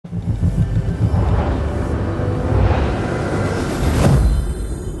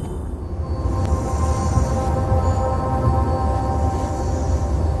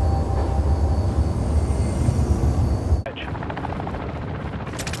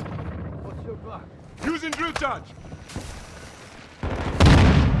Using drill charge.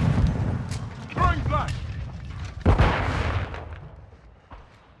 Throwing flash.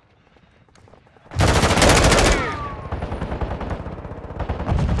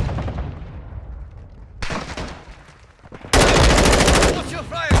 What's your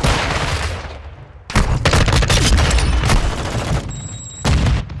fire?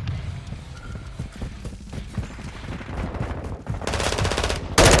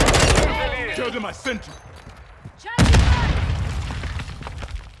 Killed him, I sent you.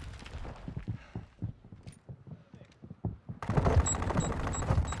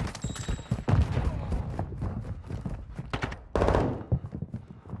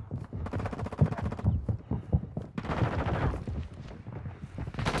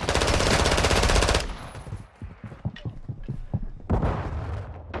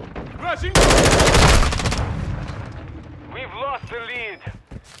 Flashing. We've lost the lead.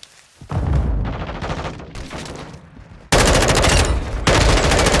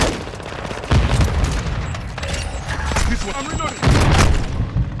 This one. I'm reloading.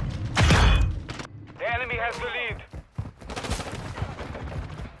 The enemy has the lead.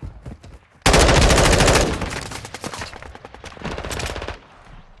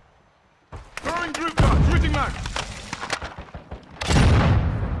 Throwing drill charge. Switching mag.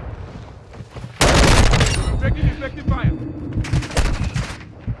 Taking effective fire.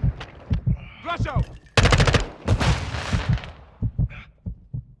 Flash out.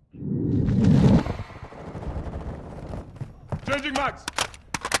 Changing mags.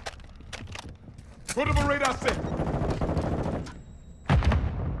 Portable radar set.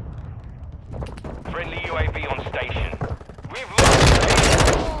 Friendly UAV on station. We've lost the lead.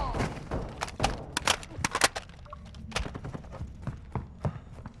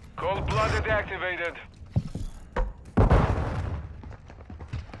 Cold-blooded activated.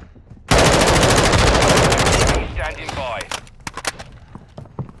 Standing by.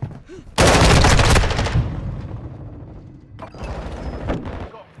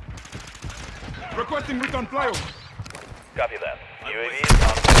 Requesting recon flyover. Copy that. UAV is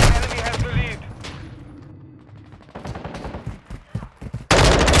on. Enemy has the lead.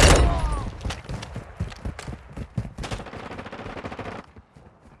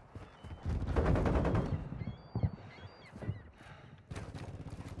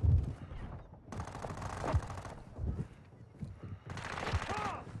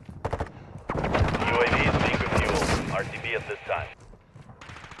 UAV is being refueled. RTB at this time.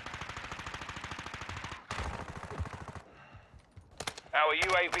 Our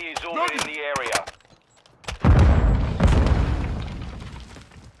UAV is orbiting the area.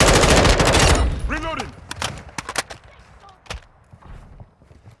 Reloading.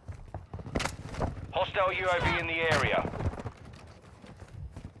 Hostile UAV in the area.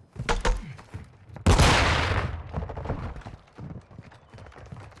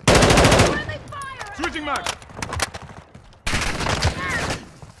 Switching mag.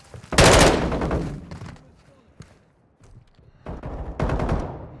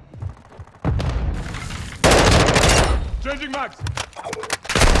 Changing mags.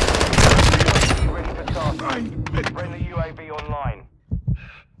 Ready for start. Friendly UAV online.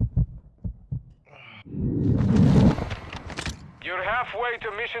 You're halfway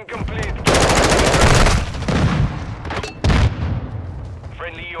to mission complete.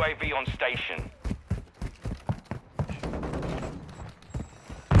 Friendly UAV on station.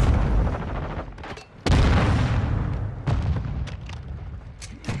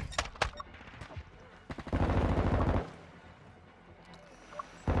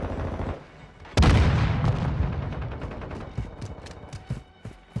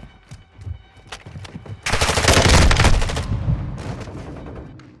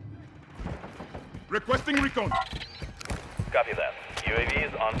 Requesting recon. Copy that. UAV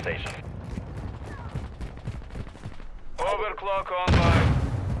is on station. Overclock online.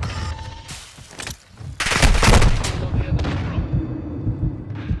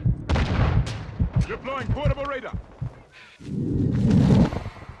 Deploying portable radar.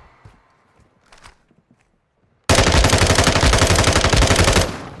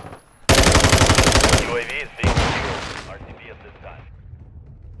 UAV is being refueled. RTB at this time.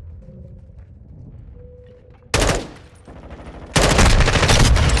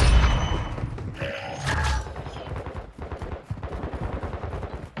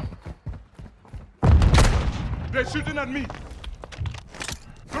 They're shooting at me.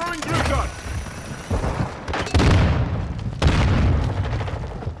 Throwing drill charge.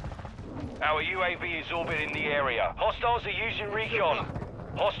 Our UAV is orbiting the area. Hostiles are using recon.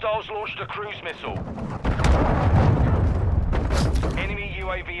 Hostiles launched a cruise missile. Enemy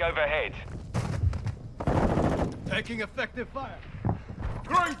UAV overhead. Taking effective fire.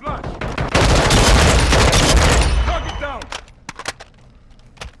 Throwing flash! Target down!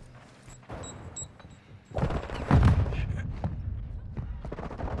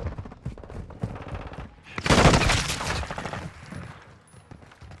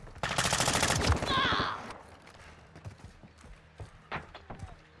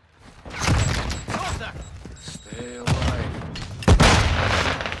 Stay alive.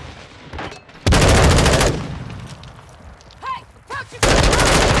 Hey! Approaching!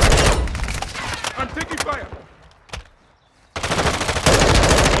 I'm taking fire!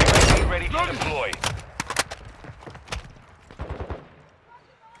 UAV ready to Loading. deploy.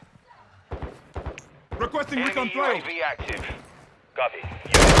 Requesting Enemy recon flyover. UAV active. Copy.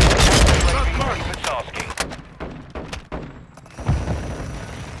 UAV mark. ready for tasking.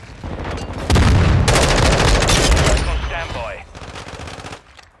 On standby.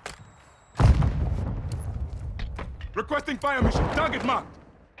 Requesting fire mission. Target marked.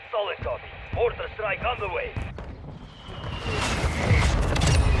 Solid copy. Mortar strike on the way.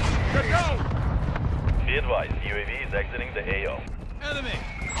 Get down! Be advised, UAV is exiting the AO. Enemy!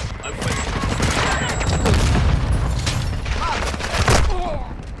 I'm with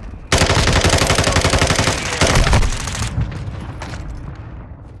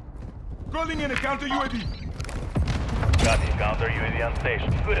Calling in a counter UAV. Copy. Counter UAV on station.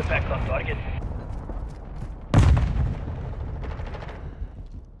 Good effect on target.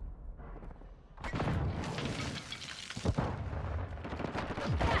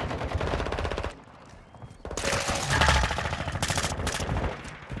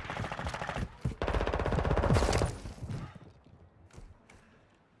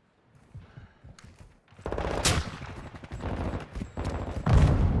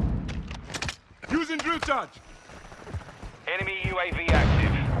 Using drill charge. Enemy UAV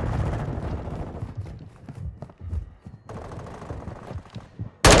active.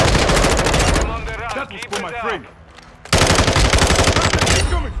 I'm on the run. That was Keep for it my up. friend.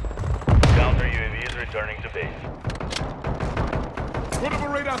 Incoming! Counter UAV is returning to base. Portable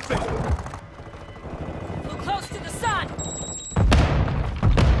radar set. Flew close to the sun!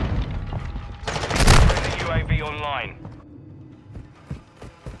 Friendly UAV online.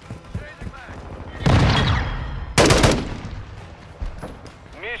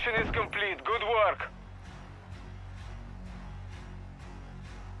 Mission is complete. Good work.